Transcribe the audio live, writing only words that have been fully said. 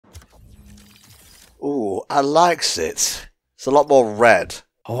I likes it. It's a lot more red.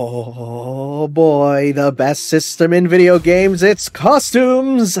 Oh boy, the best system in video games, it's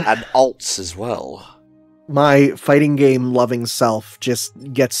costumes! And alts as well. My fighting game loving self just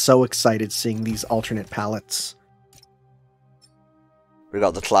gets so excited seeing these alternate palettes. We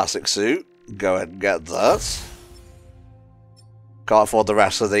got the classic suit. Go ahead and get that. Can't afford the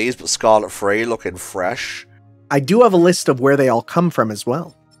rest of these, but Scarlet Free looking fresh. I do have a list of where they all come from as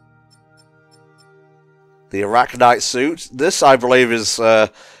well. The Arachnite suit. This, I believe, is a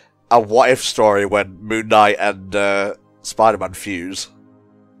what-if story when Moon Knight and Spider-Man fuse.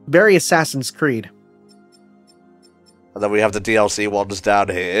 Very Assassin's Creed. And then we have the DLC ones down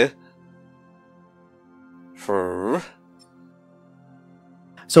here.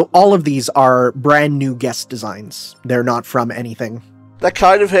 So all of these are brand new guest designs. They're not from anything. They're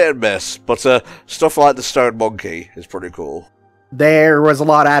kind of hit and miss, but stuff like the Stone Monkey is pretty cool. There was a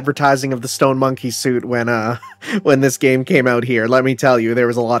lot of advertising of the Stone Monkey suit when when this game came out here. Let me tell you, there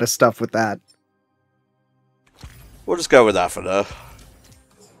was a lot of stuff with that. We'll just go with that for now.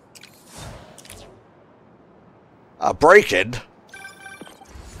 Break-in?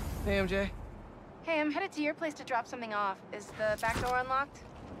 Hey, MJ. Hey, I'm headed to your place to drop something off. Is the back door unlocked?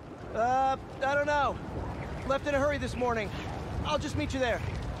 I don't know. Left in a hurry this morning. I'll just meet you there.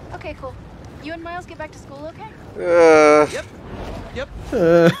 Okay, cool. You and Miles get back to school, okay? Yep.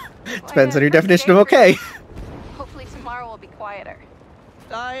 Depends on your definition of okay. Hopefully tomorrow will be quieter.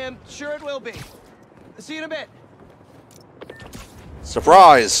 I am sure it will be. See you in a bit.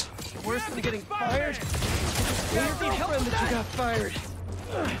 Surprise! Worse than getting fired? Tell your girlfriend that you got fired.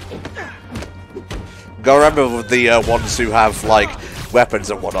 Go remember with the ones who have, like, weapons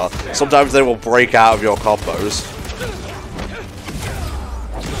and whatnot. Sometimes they will break out of your combos.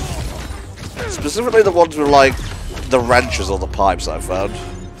 Specifically the ones with, like, the wrenches or the pipes I found.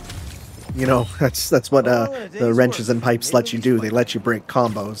 You know, that's what the wrenches and pipes let you do. They let you break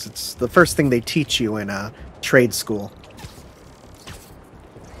combos. It's the first thing they teach you in trade school.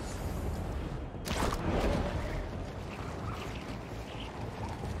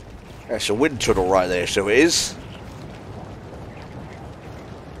 There's a wind tunnel right there, so it is.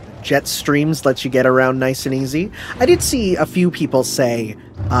 Jet streams let you get around nice and easy. I did see a few people say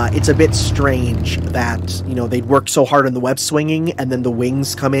it's a bit strange that, you know, they'd work so hard on the web swinging and then the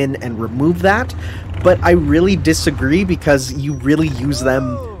wings come in and remove that. But I really disagree because you really use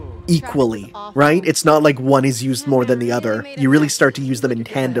them equally, right? It's not like one is used more than the other. You really start to use them in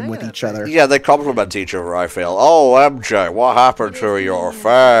tandem with each other. Yeah, they complement each other, I feel. Oh, MJ, what happened to your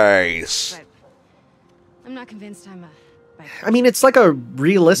face? I'm not convinced I'm I mean, it's like a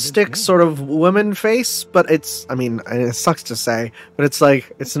realistic sort of woman face, but it's, I mean, it sucks to say, but it's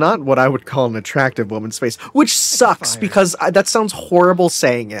like, it's not what I would call an attractive woman's face, which sucks because that sounds horrible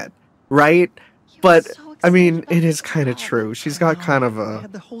saying it, right? But, I mean, it is kind of true. She's got kind of I a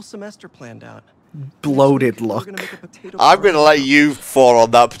had the whole semester planned out. bloated look. I'm going to let you fall on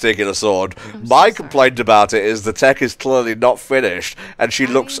that particular sword. My complaint about it is the tech is clearly not finished, and she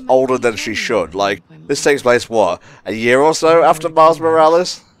looks older than she should. Like, this takes place, what, a year or so after Miles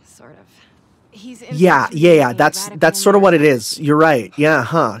Morales? sort of. Yeah, that's sort of what it is. You're right. Yeah,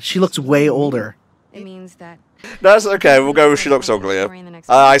 huh. She looks way older. It means that No, it's okay. We'll go with she looks uglier.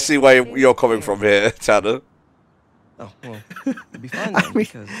 I see where you're coming from here, Tanner. Oh, well, it'd be fine then, I mean,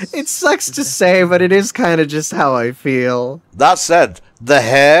 because it sucks to say, but it is kind of just how I feel. That said, the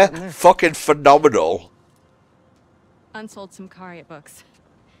hair, fucking phenomenal. unsold some Karia books.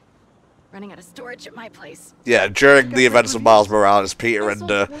 Running out of storage at my place. Yeah, during the events of Miles Morales, Peter and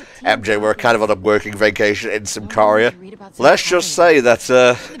MJ were kind of on a working vacation in Symkaria. Let's just say that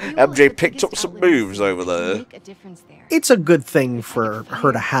MJ picked up some moves over there. It's a good thing for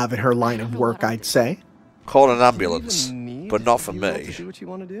her to have in her line of work, I'd say. Call an ambulance, but not for me. To do what you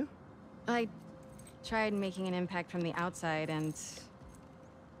want to do? I tried making an impact from the outside and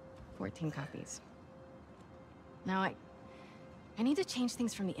 14 copies. Now I need to change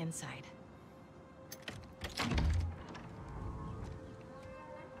things from the inside.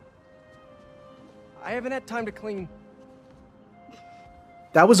 I haven't had time to clean.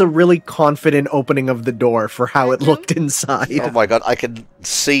 That was a really confident opening of the door for how it looked inside. Oh my god, I can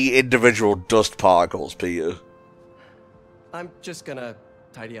see individual dust particles, Peter. I'm just gonna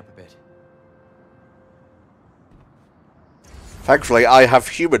tidy up a bit. Thankfully, I have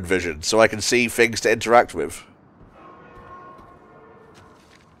human vision, so I can see things to interact with.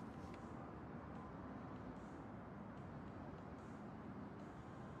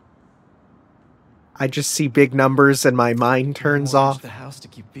 I just see big numbers and my mind turns I watched off. the house to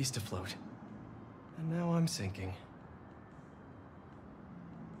keep Beast afloat. And now I'm sinking.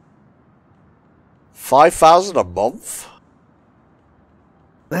 5,000 a month?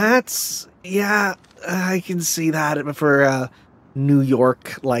 That's, yeah, I can see that for a New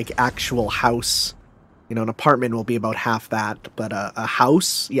York, like, actual house. You know, an apartment will be about half that, but a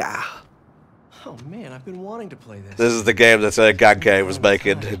house, yeah. Oh man, I've been wanting to play this. This is the game that Ganke was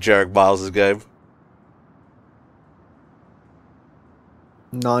making during Miles' game.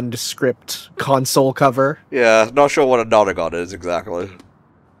 Nondescript console cover. Yeah, not sure what a Nonagon is exactly.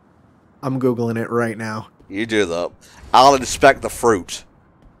 I'm Googling it right now. You do that. I'll inspect the fruit.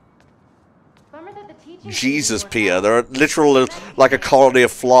 Jesus, Pia, there are literally like a colony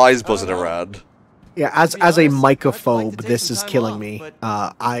of flies buzzing around. Yeah, as a mycophobe, this is killing me.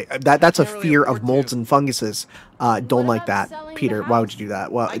 That's a fear of molds and funguses. Don't like that, Peter. Why would you do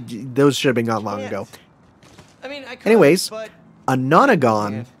that? Well, those should have been gone long ago. I mean, I could, Anyways, but a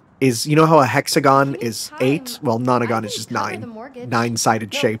nonagon is, you know how a hexagon is 8? Well, nonagon is just 9.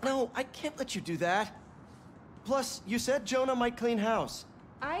 9-sided shape. No, I can't let you do that. Plus, you said Jonah might clean house.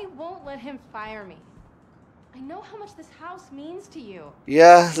 I won't let him fire me. I know how much this house means to you.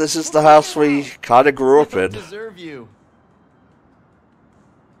 Yeah, this is the house we kind of grew up I in. deserve you.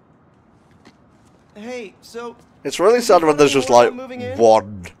 Hey, so It's really sad when there's just like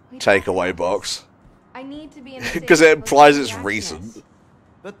one takeaway box. I need to be in Because it implies it's recent.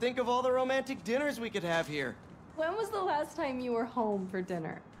 but think of all the romantic dinners we could have here. When was the last time you were home for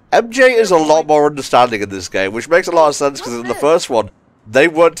dinner? MJ is a lot more understanding in this game, which makes a lot of sense because in the first one, they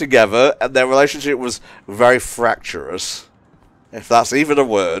weren't together and their relationship was very fractious. If that's even a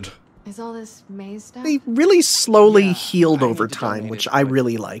word. Is all this maze stuff? They really slowly Yeah, healed I over need to time, donate which it, I but-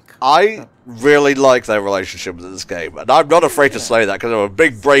 really like. I really like their relationship in this game, and I'm not afraid to say that because I'm a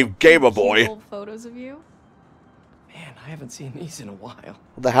big, brave gamer boy. Old photos of you? Man, I haven't seen these in a while.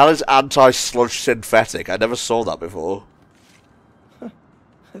 What the hell is anti-sludge synthetic? I never saw that before.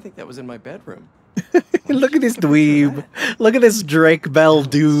 I think that was in my bedroom. Look at this dweeb. Look at this Drake Bell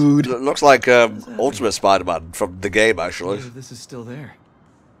dude. It looks like Ultimate Spider-Man from the game, actually. This is still there.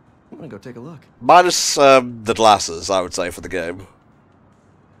 I'm gonna go take a look. Minus the glasses, I would say, for the game.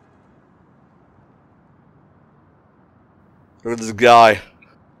 Look at this guy.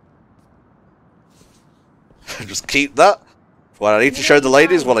 Just keep that. What I need to show the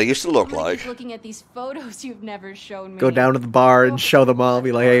ladies what I used to look I'm gonna like. keep looking at these photos you've never shown me. Go down to the bar and show them all.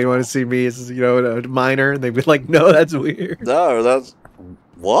 Be like, hey, you want to see me as, you know, a minor? And they'd be like, no, that's weird. No, that's...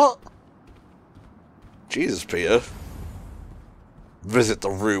 What? Jesus, Peter. Visit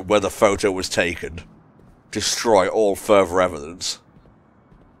the room where the photo was taken. Destroy all further evidence.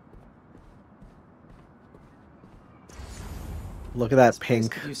 Look at that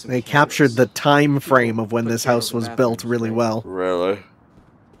pink. They captured the time frame of when this house was built really well. Really?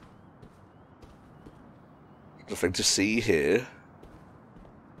 Nothing to see here.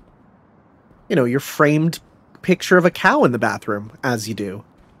 You know, your framed picture of a cow in the bathroom, as you do.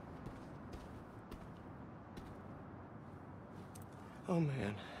 Oh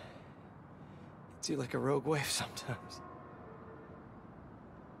man. It's you like a rogue wave sometimes.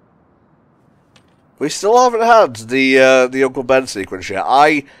 We still haven't had the Uncle Ben sequence yet.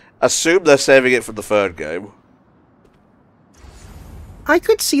 I assume they're saving it for the third game. I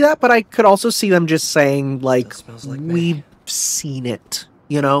could see that, but I could also see them just saying, like, That smells like we've May. seen it,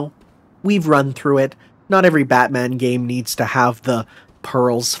 you know? We've run through it. Not every Batman game needs to have the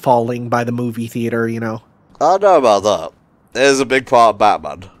pearls falling by the movie theater, you know? I know about that. There's a big part of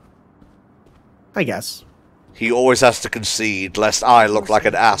Batman. I guess. He always has to concede, lest I look like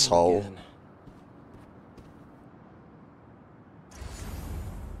an asshole. Again.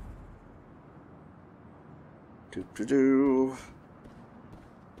 Doo-doo-doo.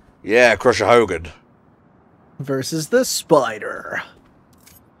 Yeah, Crusher Hogan. Versus the spider.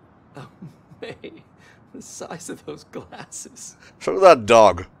 Oh, May. The size of those glasses. Look at that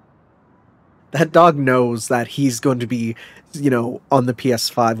dog. That dog knows that he's going to be, you know, on the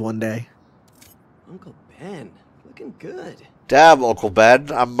PS5 one day. Uncle Ben, looking good. Damn, Uncle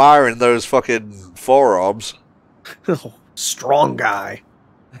Ben. I'm admiring those fucking forearms. Oh, strong guy.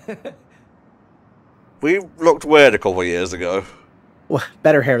 We looked weird a couple of years ago. Well,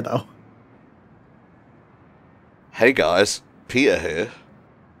 better hair, though. Hey guys, Peter here.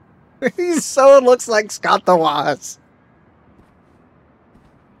 He so looks like Scott the Woz.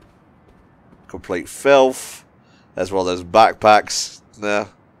 Complete filth. As well as backpacks. Nah.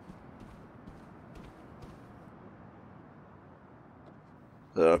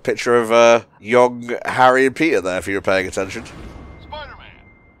 A picture of young Harry and Peter there, if you were paying attention. Spider-Man,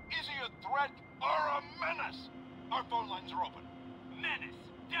 is he a threat or a menace? Our phone lines are open. Menace.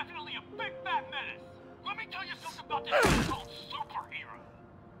 Definitely a big fat menace. Let me tell you something about this so-called superhero.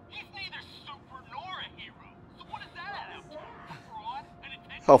 He's neither super nor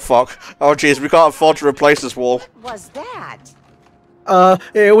Oh, fuck. Oh, jeez, we can't afford to replace this wall. What was that?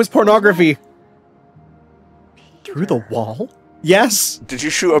 It was pornography. Through the wall? Yes. Did you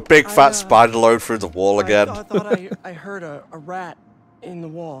shoot a big fat spider load through the wall again? I thought I heard a rat in the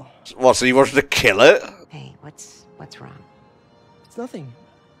wall. What, so you wanted to kill it? Hey, what's wrong? It's nothing.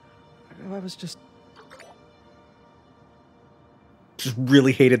 I was just... Just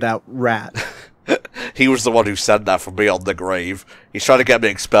really hated that rat. He was the one who sent that from beyond the grave. He's trying to get me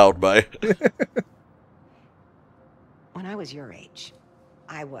expelled, mate. When I was your age,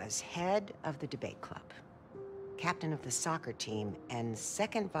 I was head of the debate club, captain of the soccer team, and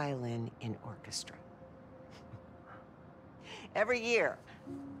second violin in orchestra. Every year,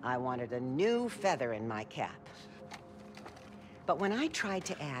 I wanted a new feather in my cap. But when I tried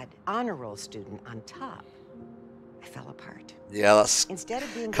to add honor roll student on top, I fell apart. Yeah, that's Instead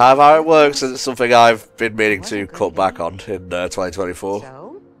of being kind of how it works, and it's something I've been meaning to cut back on in 2024.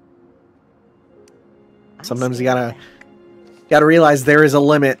 So, I Sometimes you scaled gotta realize there is a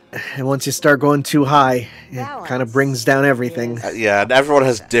limit, and once you start going too high, it kind Balance of brings down everything. is- Yeah, and everyone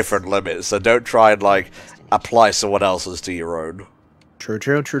has different limits, so don't try and, like, apply someone else's to your own. True,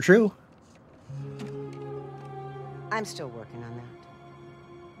 true, true, true. I'm still working on that.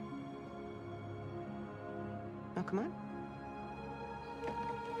 Oh, come on.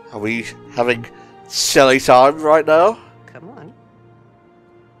 Are we having silly time right now? Come on.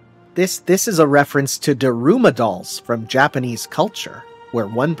 This is a reference to Daruma dolls from Japanese culture, where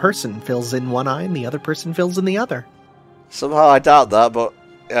one person fills in one eye and the other person fills in the other. Somehow I doubt that, but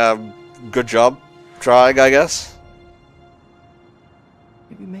good job trying, I guess.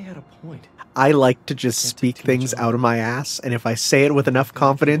 Maybe May had a point. I like to just Can't speak take too much things of it. out of my ass, and if I say it with enough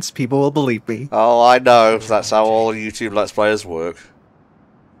confidence, people will believe me. Oh, I know. That's how all YouTube Let's Players work.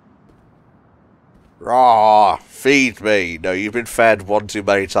 Raw, feed me. No, you've been fed one too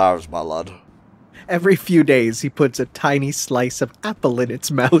many times, my lad. Every few days, he puts a tiny slice of apple in its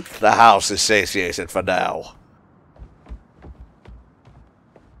mouth. The house is satiated for now.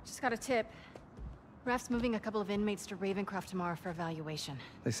 Just got a tip. Raph's moving a couple of inmates to Ravencroft tomorrow for evaluation.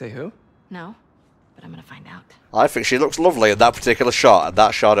 They say who? No, but I'm gonna find out. I think she looks lovely in that particular shot, and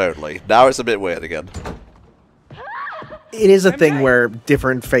that shot only. Now it's a bit weird again. It is a thing where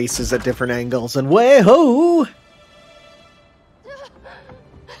different faces at different angles, and way-ho!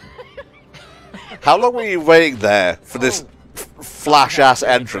 How long were you waiting there for this flash-ass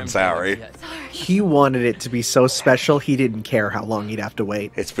entrance, Harry? He wanted it to be so special, he didn't care how long he'd have to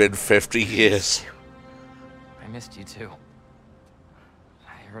wait. It's been 50 years. I missed you too.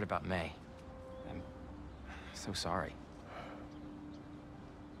 I heard about May. I'm so sorry.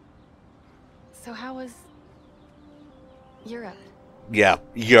 So how was Europe? Yeah,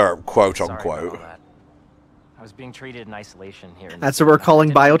 Europe, quote Sorry about all unquote. that. I was being treated in isolation here. in That's the what we're city.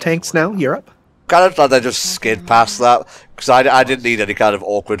 calling I didn't think biotanks it now, would work Europe? Kind of glad they just skid past that, because I didn't need any kind of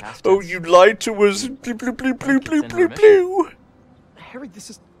awkward, oh, you lied to us, blue, blue, blue, blue, blue, blue, blue. Harry, this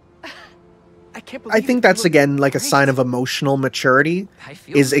is... I can't believe I think you that's look again like a great. sign of emotional maturity, I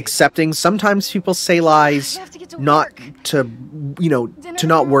feel is great. accepting sometimes people say lies, I have to get to not work. to, you know, to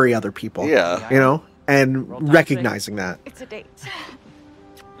not worry other people. Yeah. You know? And Roll time, recognizing that. It's a date.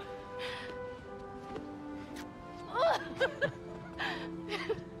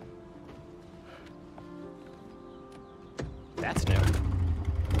 That's new.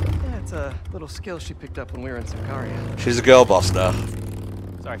 Yeah, it's a little skill she picked up when we were in Sicaria. She's a girl boss now.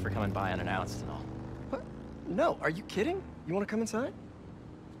 Sorry for coming by unannounced and all. What? No, are you kidding? You want to come inside?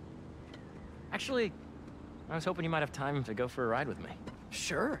 Actually, I was hoping you might have time to go for a ride with me.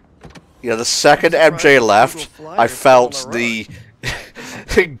 Sure. Yeah, the second MJ left, I felt the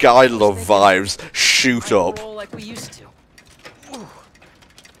guy love vibes shoot up. Roll like we used to.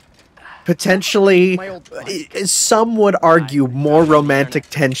 Potentially, My old- some would argue more romantic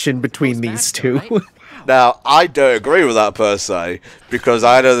tension between these two. Now, I don't agree with that per se, because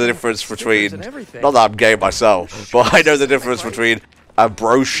I know the difference between, not that I'm gay myself, but I know the difference between a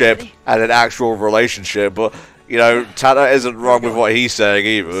broship and an actual relationship, but, you know, Tanner isn't wrong with what he's saying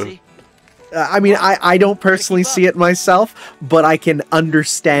either. See? I mean, I don't personally see it myself, but I can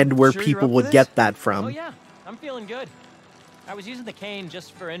understand where Sure you're people up for would this? get that Oh from. yeah, I'm feeling good. I was using the cane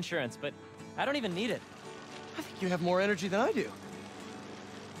just for insurance, but I don't even need it. I think you have more energy than I do.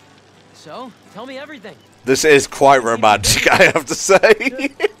 So, tell me everything. This is quite romantic, I have to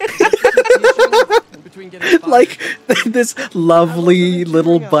say. In between getting fired. Like, this lovely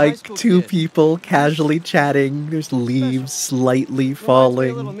little picturing a high bike, school two kid. people casually chatting, there's leaves slightly Reminds me a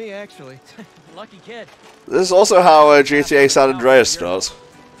falling. little me, actually. Lucky kid. This is also how GTA San Andreas starts.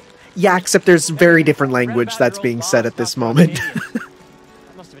 Yeah, except there's very different language that's being said at this moment.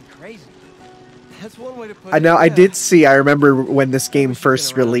 Must one way to put I it. know. I Yeah. did see. I remember when this game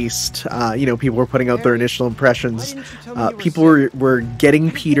first released. You know, people were putting out their initial impressions. People were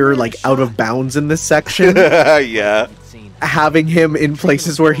getting Peter like out of bounds in this section, Yeah. having him in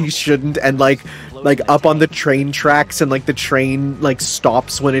places where he shouldn't, and like up on the train tracks, and like the train like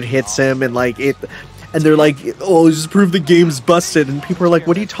stops when it hits him, and like it. And they're like, "Oh, just prove the game's busted." And people are like,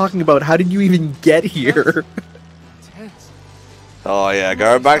 "What are you talking about? How did you even get here?" Oh yeah,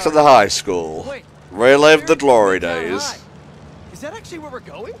 going back to the high school. Relive the glory days. Is that actually where we're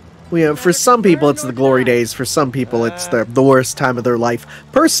going? Well, yeah, for some people it's the glory days. For some people it's the worst time of their life.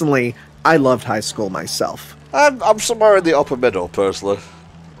 Personally, I loved high school myself. I'm somewhere in the upper middle, personally.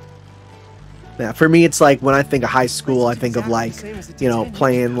 Yeah, for me, it's like when I think of high school, I think of like, you know,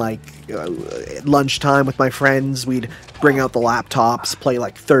 playing like lunchtime with my friends. We'd bring out the laptops, play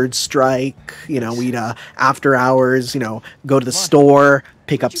like Third Strike. You know, we'd after hours, you know, go to the store,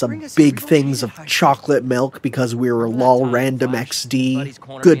 pick up some big things of chocolate milk because we were lol random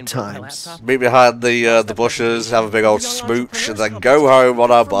XD. Good times. Meet behind the bushes, have a big old smooch, and then go home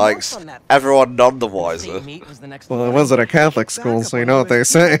on our bikes. Everyone none the wiser. Well, it was at a Catholic school, so you know what they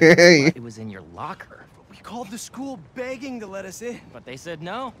say. It was in your locker. We called the school begging to let us in. But they said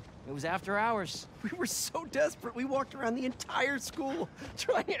no. It was after hours. We were so desperate, we walked around the entire school,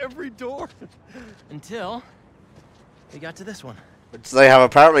 trying every door. Until we got to this one. Which they have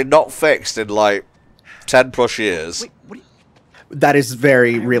apparently not fixed in like 10 plus years. Wait, what do you... That is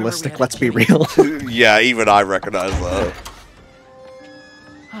very realistic, let's be real. Yeah, even I recognize that.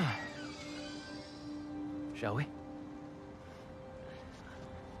 Shall we?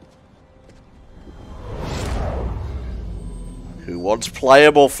 Who wants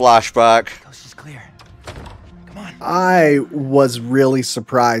playable flashback? Coast is clear. Come on. I was really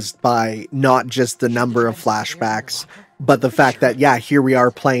surprised by not just the number of flashbacks, but the fact that, yeah, here we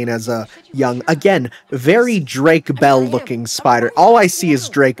are playing as a young, again, very Drake Bell looking Spider. All I see is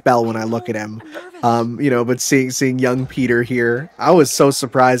Drake Bell when I look at him. You know, but seeing young Peter here, I was so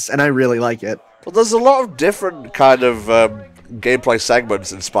surprised, and I really like it. Well, there's a lot of different kind of gameplay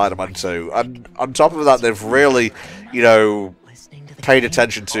segments in Spider-Man 2, and on top of that, they've really, you know, paid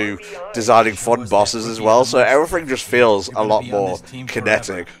attention to designing fun bosses as well, so everything just feels a lot more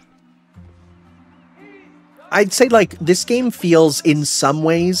kinetic. I'd say, like, this game feels, in some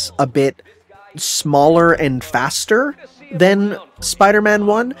ways, a bit smaller and faster than Spider-Man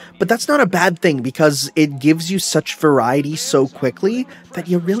 1, but that's not a bad thing, because it gives you such variety so quickly that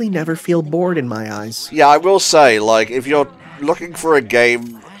you really never feel bored in my eyes. Yeah, I will say, like, if you're looking for a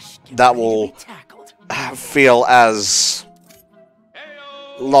game that will feel as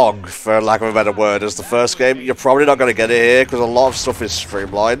long, for lack of a better word, as the first game, you're probably not going to get it here, because a lot of stuff is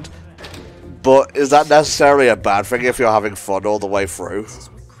streamlined. But is that necessarily a bad thing if you're having fun all the way through?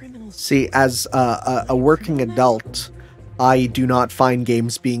 See, as a working adult, I do not find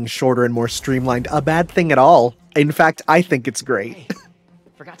games being shorter and more streamlined a bad thing at all. In fact, I think it's great. Hey,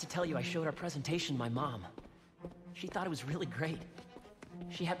 forgot to tell you I showed our presentation to my mom. She thought it was really great.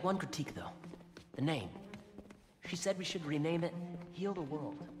 She had one critique, though. The name. She said we should rename it Heal the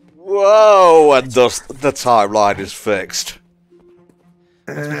World. Whoa, and thus the timeline is fixed.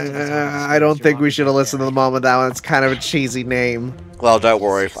 I don't think we should have listened to the mom with that one. It's kind of a cheesy name. Well, don't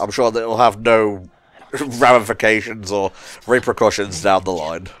worry. I'm sure that it'll have no ramifications or repercussions down the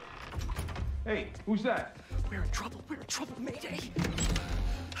line. Hey, who's that? We're in trouble, Mayday.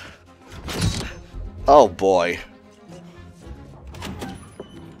 Oh boy.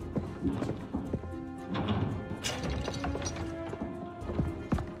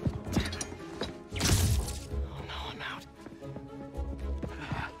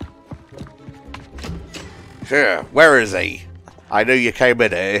 Sure, where is he? I knew you came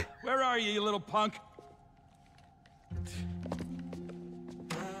in here. Where are you little punk?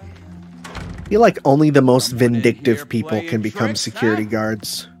 I feel like only the most vindictive people can become security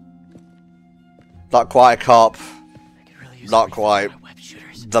guards. Not quite a cop. Not quite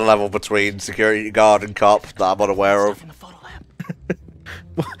the level between security guard and cop that I'm unaware of.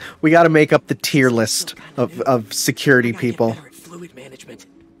 We gotta make up the tier list of security people. Fluid management.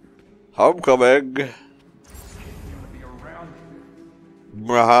 Homecoming.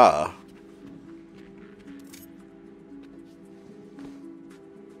 Aha.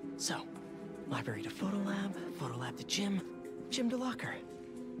 So, library to photo lab to gym to locker.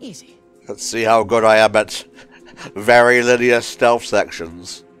 Easy. Let's see how good I am at very linear stealth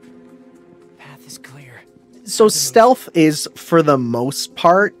sections. Path is clear. So stealth is, for the most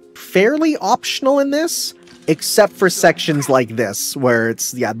part, fairly optional in this, except for sections like this, where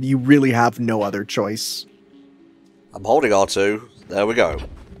it's, yeah, you really have no other choice. I'm holding R2. There we go.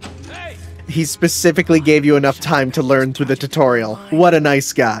 Hey! He specifically gave you enough time to learn through the tutorial. What a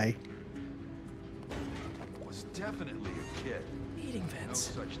nice guy. Was definitely a kid. Eating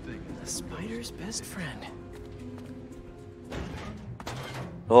vents. No such thing The spider's best friend.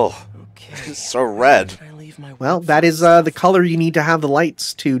 Oh, Okay. it's so red. Can I leave my Well, web that is files? the color you need to have the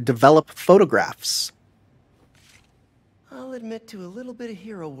lights to develop photographs. I'll admit to a little bit of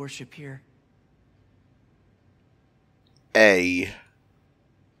hero worship here. A.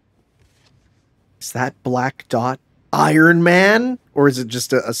 Is that black dot Iron Man? Or is it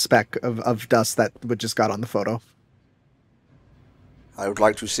just a speck of dust that just got on the photo? I would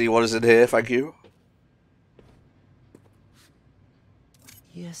like to see what is in here, thank you.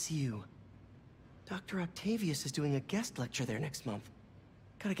 Yes, you. Dr. Octavius is doing a guest lecture there next month.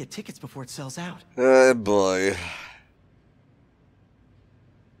 Gotta get tickets before it sells out. Oh boy.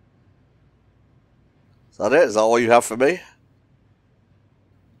 Is that it? Is that all you have for me?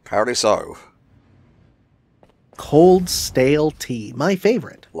 Apparently so. Cold, stale tea. My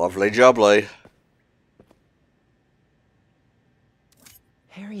favorite. Lovely jubbly.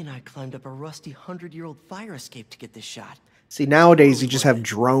 Harry and I climbed up a rusty 100-year-old fire escape to get this shot. See, nowadays you just have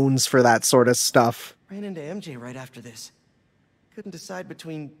drones for that sort of stuff. Ran into MJ right after this. Couldn't decide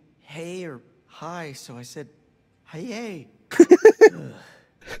between hey or hi, so I said, hey.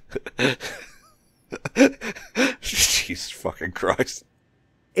 Jesus fucking Christ.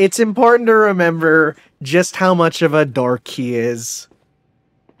 It's important to remember just how much of a dork he is.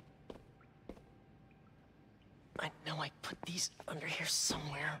 I know I put these under here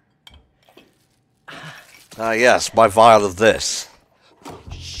somewhere. Ah yes, my vial of this.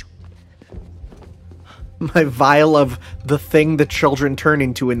 My vial of the thing the children turn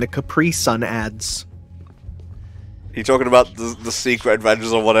into in the Capri Sun ads. You talking about the secret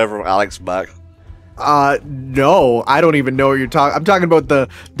adventures or whatever of Alex back? No, I don't even know what you're talking. I'm talking about the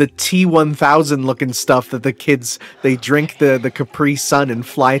T-1000 looking stuff that the kids, they drink the Capri Sun and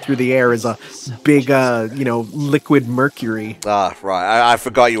fly through the air as a big, liquid mercury. Ah, right. I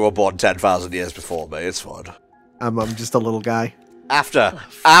forgot you were born 10,000 years before me. It's fine. I'm just a little guy.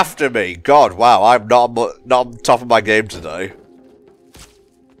 After me. God, wow. I'm not on top of my game today.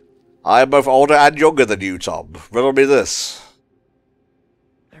 I am both older and younger than you, Tom. Riddle me this.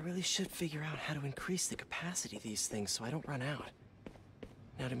 I really should figure out how to increase the capacity of these things so I don't run out.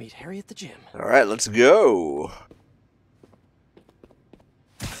 Now to meet Harry at the gym. Alright, let's go.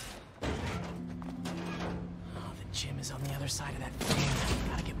 Oh, the gym is on the other side of that thing.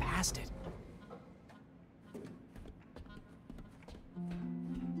 Gotta get past it.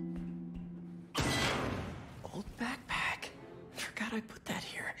 Old backpack. Forgot I put that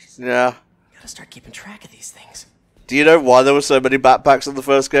here. Yeah. Gotta start keeping track of these things. Do you know why there were so many backpacks in the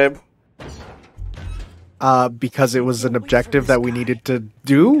first game? Because it was an objective that we needed to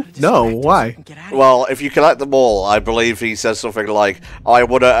do? No, why? Well, if you collect them all, I believe he says something like, I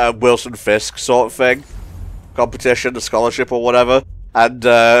won a Wilson Fisk sort of thing. Competition, a scholarship or whatever. And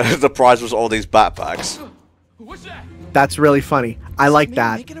the prize was all these backpacks. What's that? That's really funny. I like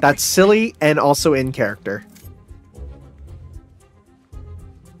that. That's silly and also in character.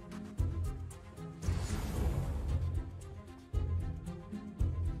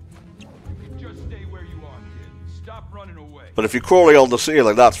 Just stay where you are, kid. Stop running away. But if you're crawling on the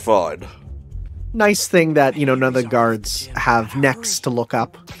ceiling, that's fine. Nice thing that, none of the guards have necks to look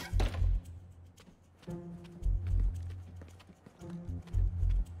up.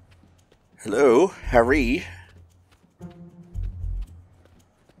 Hello, Harry.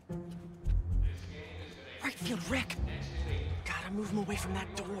 Right field, Rick. Gotta move him away from that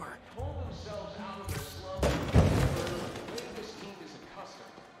door.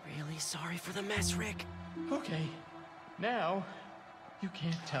 Really sorry for the mess, Rick. Okay, now you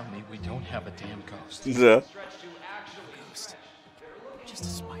can't tell me we don't have a damn ghost. Yeah. Ghost. Just a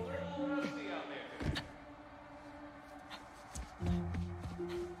spider.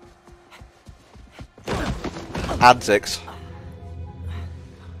 Antics.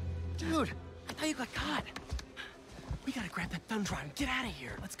 Dude, I thought you got caught. We gotta grab that thumb drive and get out of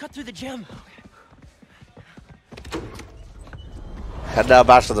here. Let's cut through the gym. Head now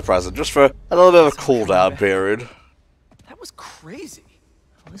back to the present, just for a little bit of a cooldown period. That was crazy.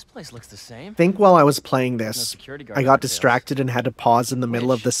 Well, this place looks the same. I think while I was playing this, security guard I ever got fails. distracted and had to pause in the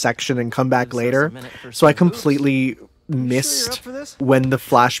middle of the section and come back Gives us a later. minute for So I some booze. completely Sure you're missed up for this? when the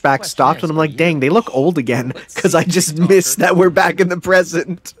flashback stopped, and I'm like, dang, they look old again, because I just missed that we're back in the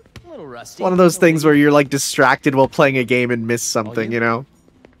present. A little rusty. One of those things where you're like distracted while playing a game and miss something, you know?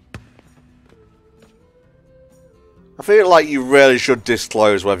 I feel like you really should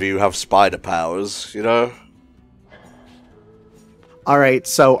disclose whether you have spider powers, you know? All right,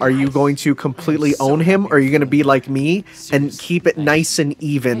 so are you going to completely own him, or are you going to be like me and keep it nice and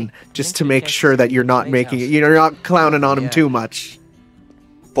even, just to make sure that you're not making it, you're not clowning on him too much?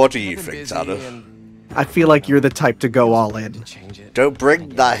 What do you think, Tanner? I feel like you're the type to go all in. Don't bring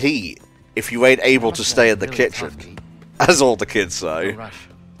that heat if you ain't able to stay in the kitchen, as all the kids say.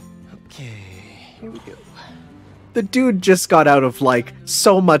 Okay, here we go. The dude just got out of, like,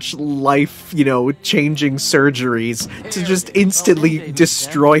 so much life, you know, changing surgeries. To just instantly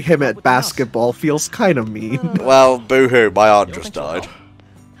destroy him at basketball feels kind of mean. Well, boo-hoo, my aunt just died.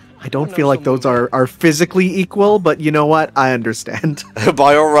 I don't feel like those are physically equal, but you know what? I understand.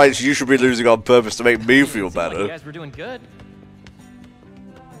 By all rights, you should be losing on purpose to make me feel better. You guys were doing good.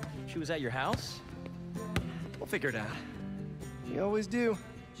 She was at your house? We'll figure it out. You always do.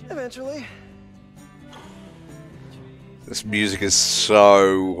 Eventually. This music is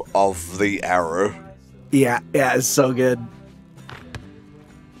so of the era. Yeah, it's so good.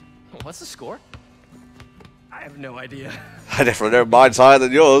 What's the score? I have no idea. I definitely know mine's higher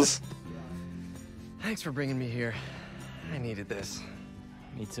than yours. Thanks for bringing me here. I needed this.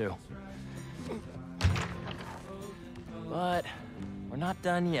 Me too. But we're not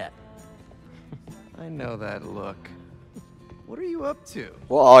done yet. I know that look. What are you up to?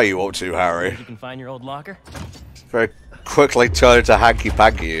 What are you up to, Harry? You can find your old locker? Very quickly turn into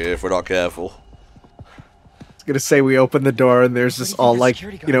hanky-panky if we're not careful. I was gonna say we open the door and there's just all, like,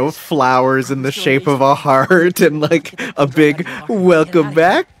 you know, flowers in the shape of a heart and, like, a big welcome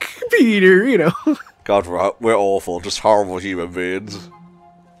back, Peter, you know. God, we're awful, just horrible human beings.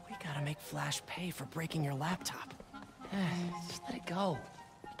 We gotta make Flash pay for breaking your laptop. Just let it go.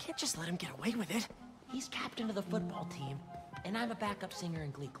 You can't just let him get away with it. He's captain of the football team, and I'm a backup singer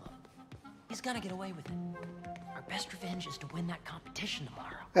in Glee Club. He's gonna get away with it. Our best revenge is to win that competition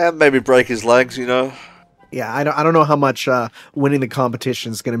tomorrow. And maybe break his legs, you know? Yeah, I don't know how much winning the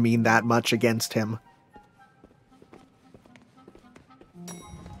competition is going to mean that much against him.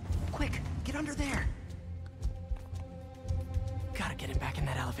 Quick, get under there. Gotta get him back in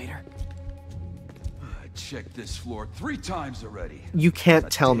that elevator. I checked this floor 3 times already. You can't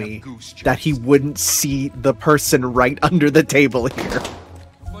tell me that he wouldn't see the person right under the table here.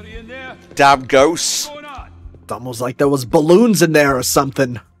 Somebody in there? Damn ghosts. What's going on? It's almost like there was balloons in there or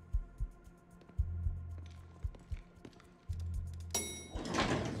something.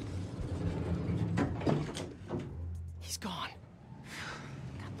 He's gone.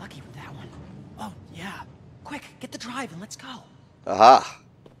 Got lucky with that one. Oh, yeah. Quick, get the drive and let's go. Aha.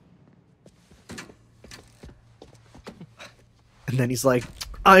 And then he's like,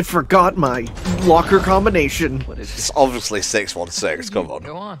 I forgot my locker combination. What is It's obviously 616, come on.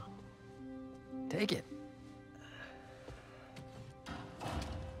 Go on. Take it.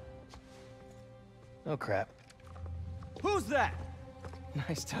 Oh, crap. Who's that?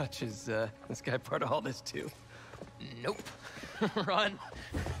 Nice touch. Is this guy part of all this too? Nope. Run.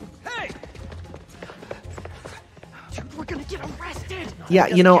 Hey! We're gonna get arrested! Yeah,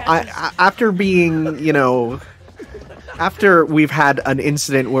 you know, I after being, you know, after we've had an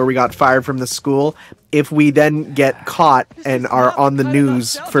incident where we got fired from the school, if we then get caught and are on the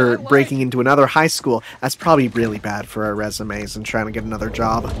news for breaking into another high school, that's probably really bad for our resumes and trying to get another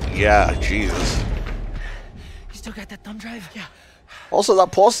job. Yeah, Jesus. You still got that thumb drive? Yeah. Also,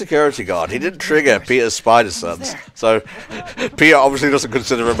 that poor security guard, he didn't trigger Peter's spider sense, so Peter obviously doesn't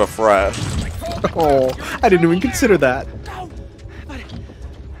consider him a threat. Oh, I didn't even consider that. No! But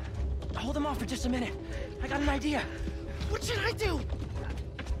hold him off for just a minute. I got an idea. What should I do?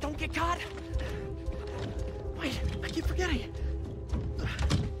 Don't get caught. Wait, I keep forgetting.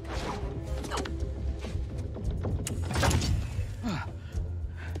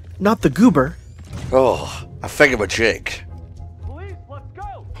 Not the goober. Oh, I think I'm a jig. Police, let's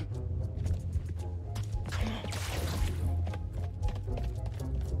go!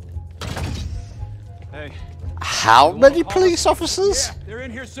 Hey. How many police officers? Yeah, they're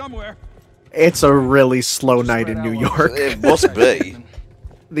in here somewhere. It's a really slow night in New York. It must be.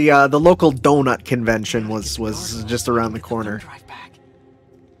 The local donut convention was just around the corner. Drive back.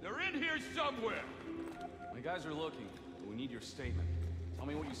 They're in here somewhere. My guys are looking. We need your statement. Tell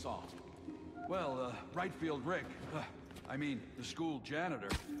me what you saw. Well, right field Rick. I mean, the school janitor.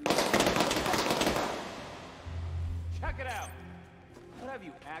 Check it out. What have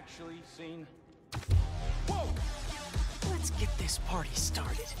you actually seen? Whoa! Let's get this party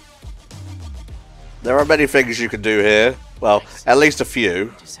started. There are many things you can do here. Well, at least a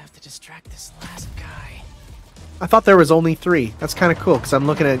few. Just have to distract this last guy. I thought there was only 3. That's kind of cool, because I'm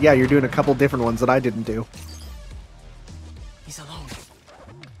looking at, yeah, you're doing a couple different ones that I didn't do. He's alone.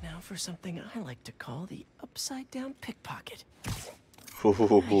 Now for something I like to call the upside down pickpocket.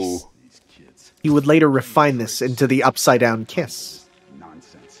 Ooh. These kids. He would later refine this into the upside-down kiss.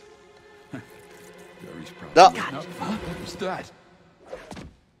 Nonsense. Gary's No. probably... No. Huh? What was that?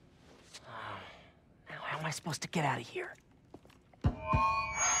 Now, how am I supposed to get out of here?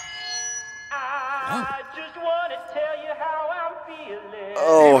 I just want to tell you how I'm feeling.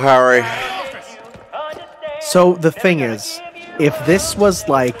 Oh, Harry. So the thing is, if this was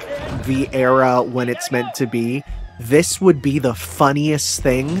like the era when it's meant to be, this would be the funniest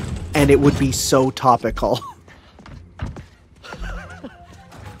thing, and it would be so topical.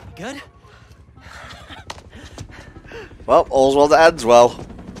 Good? Well, all's well that ends well.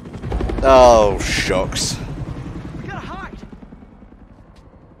 Oh, shucks. We gotta hide.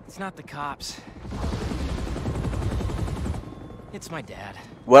 It's not the cops. It's my dad.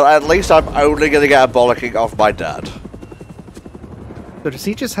 Well, at least I'm only gonna get a bollocking off my dad. So does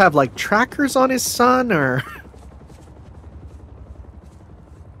he just have, like, trackers on his son, or...?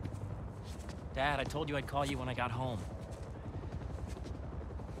 Dad, I told you I'd call you when I got home.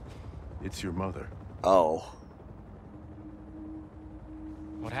 It's your mother. Oh.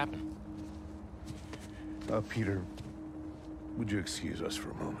 What happened? Peter, would you excuse us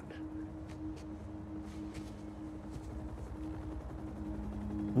for a moment?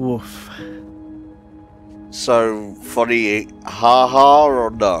 Woof. So, funny ha-ha or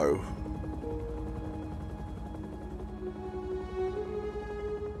no?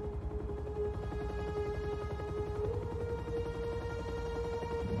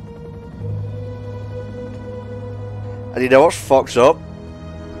 And you know what's fucked up?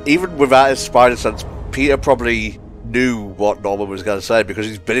 Even without his spider sense, Peter probably knew what Norman was going to say because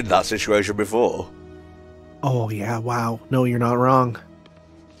he's been in that situation before. Oh, yeah, wow. No, you're not wrong.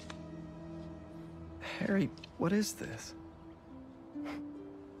 Harry, what is this? You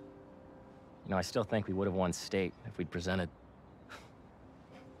know, I still think we would have won state if we'd presented.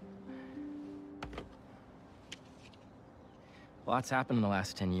 A lot's happened in the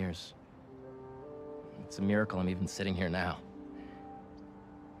last 10 years. It's a miracle I'm even sitting here now.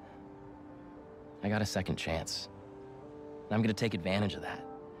 I got a second chance. And I'm gonna take advantage of that.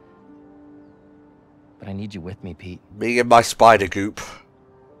 But I need you with me, Pete. Me and my spider goop.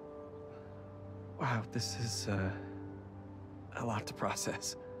 Wow, this is, a lot to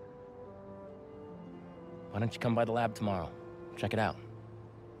process. Why don't you come by the lab tomorrow? Check it out.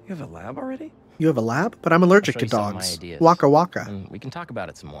 You have a lab already? You have a lab? But I'm allergic I'll to show you some of my dogs. ideas. Waka waka. And we can talk about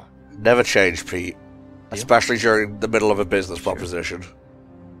it some more. Never change, Pete. Especially during the middle of a business proposition.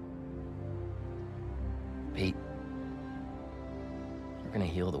 Pete, we're gonna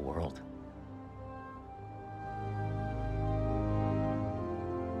heal the world.